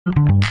Hey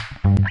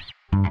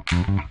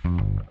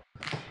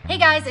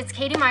guys, it's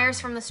Katie Myers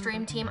from the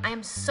Stream team. I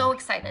am so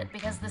excited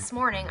because this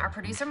morning our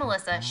producer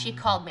Melissa, she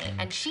called me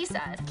and she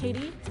said,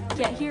 Katie,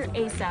 get here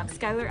ASAP.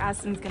 Skylar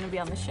Astin's gonna be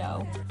on the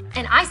show.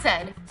 And I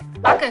said,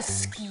 Aka,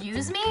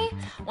 excuse me?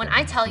 When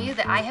I tell you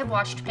that I have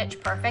watched Pitch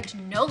Perfect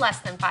no less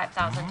than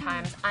 5,000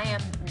 times, I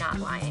am not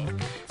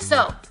lying.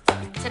 So,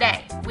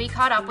 today, we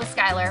caught up with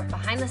Skylar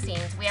behind the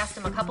scenes. We asked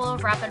him a couple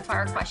of rapid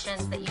fire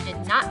questions that you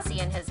did not see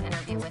in his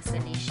interview with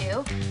Cindy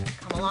Shu.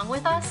 Come along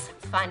with us,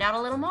 find out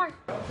a little more.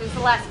 Who's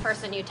the last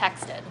person you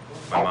texted?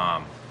 My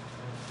mom.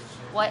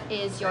 What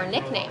is your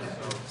nickname?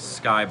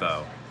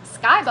 Skybo.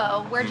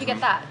 Skybo? Where'd you get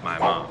that? My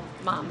mom.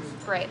 Mom,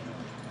 great.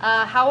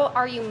 How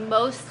are you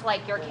most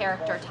like your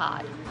character,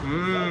 Todd?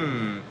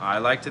 I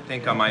like to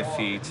think on my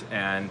feet,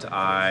 and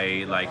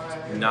I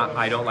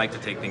don't like to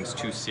take things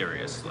too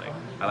seriously.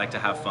 I like to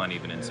have fun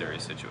even in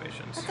serious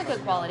situations. That's a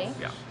good quality.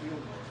 Yeah.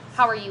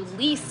 How are you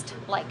least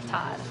like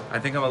Todd? I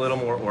think I'm a little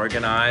more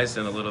organized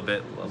and a little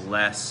bit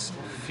less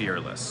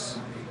fearless.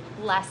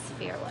 Less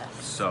fearless.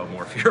 So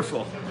more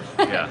fearful.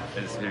 Yeah,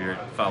 you're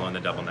following the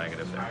double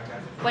negative there.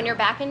 When you're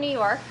back in New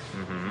York,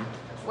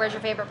 where's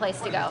your favorite place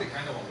to go?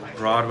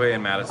 Broadway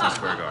and Madison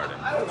Square Garden.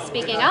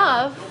 Speaking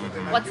of,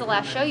 what's the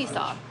last show you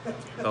saw?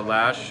 The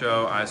last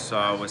show I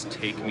saw was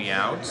Take Me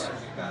Out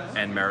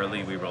and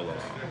Merrily We Roll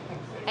Along.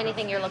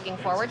 Anything you're looking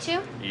forward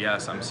to?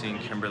 Yes, I'm seeing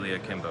Kimberly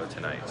Akimbo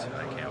tonight.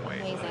 I can't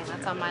wait. Amazing,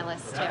 that's on my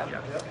list too. Yeah.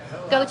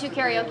 Go-to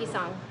karaoke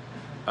song?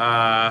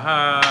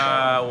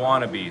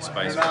 Wannabe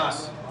Spice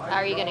Girls.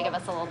 Are you gonna give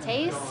us a little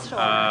taste?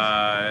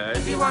 Or?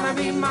 If you wanna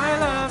be my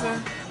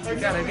lover, you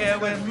gotta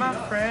get with my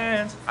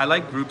friends. I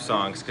like group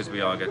songs because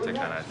we all get to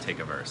kind of take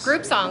a verse.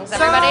 Group songs,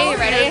 everybody, you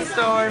ready?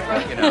 Story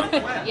from, you know.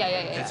 Yeah.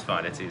 It's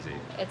fun, it's easy.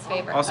 It's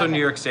favorite. Also okay. New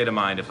York State of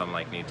Mind if I'm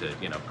like need to,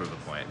 prove a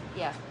point.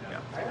 Yeah.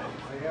 Yeah.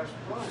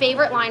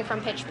 Favorite line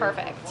from Pitch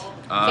Perfect?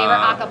 Favorite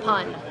Aka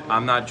pun?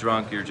 I'm not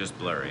drunk, you're just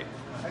blurry.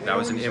 That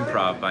was an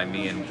improv by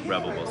me and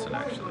Rebel Wilson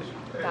actually.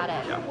 Got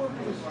it. Yeah.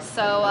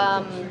 So,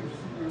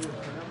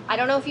 I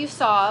don't know if you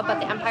saw,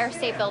 but the Empire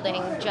State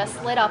Building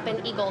just lit up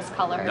in Eagles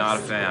colors. Not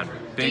a fan.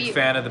 Big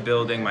fan of the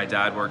building. My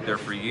dad worked there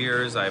for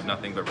years. I have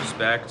nothing but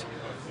respect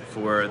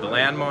for the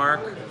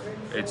landmark.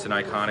 It's an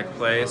iconic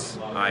place.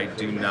 I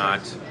do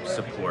not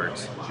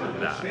support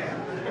that. Okay.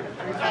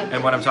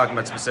 And what I'm talking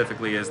about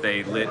specifically is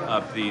they lit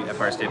up the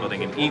Empire State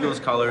Building in Eagles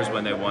colors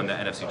when they won the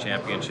NFC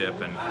Championship.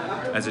 And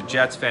as a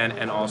Jets fan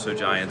and also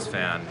Giants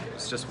fan,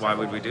 it's just why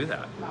would we do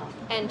that?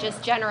 And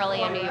just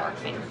generally a New York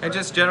fan. And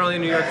just generally a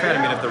New York fan.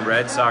 I mean, if the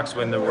Red Sox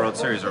win the World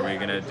Series, are we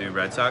going to do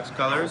Red Sox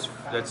colors?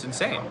 That's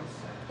insane.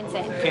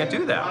 Insane. Can't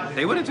do that.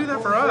 They wouldn't do that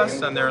for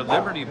us on their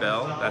Liberty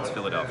Bell. That's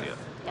Philadelphia.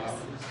 Yes.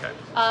 Okay.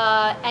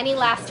 Any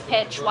last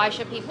pitch? Why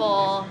should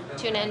people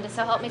tune in to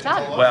So Help Me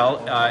Todd?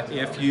 Well,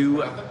 if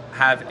you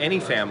have any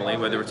family,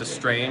 whether it's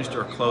estranged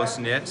or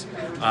close-knit,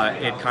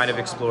 it kind of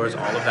explores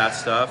all of that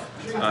stuff.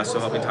 So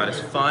Help Me Todd is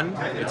fun,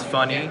 it's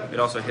funny, it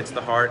also hits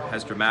the heart,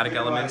 has dramatic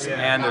elements,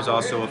 and there's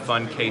also a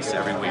fun case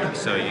every week.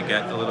 So you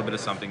get a little bit of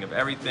something of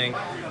everything,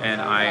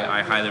 and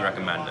I highly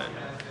recommend it.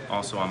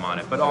 Also, I'm on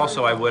it. But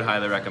also, I would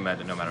highly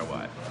recommend it no matter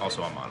what.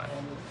 Also, I'm on it.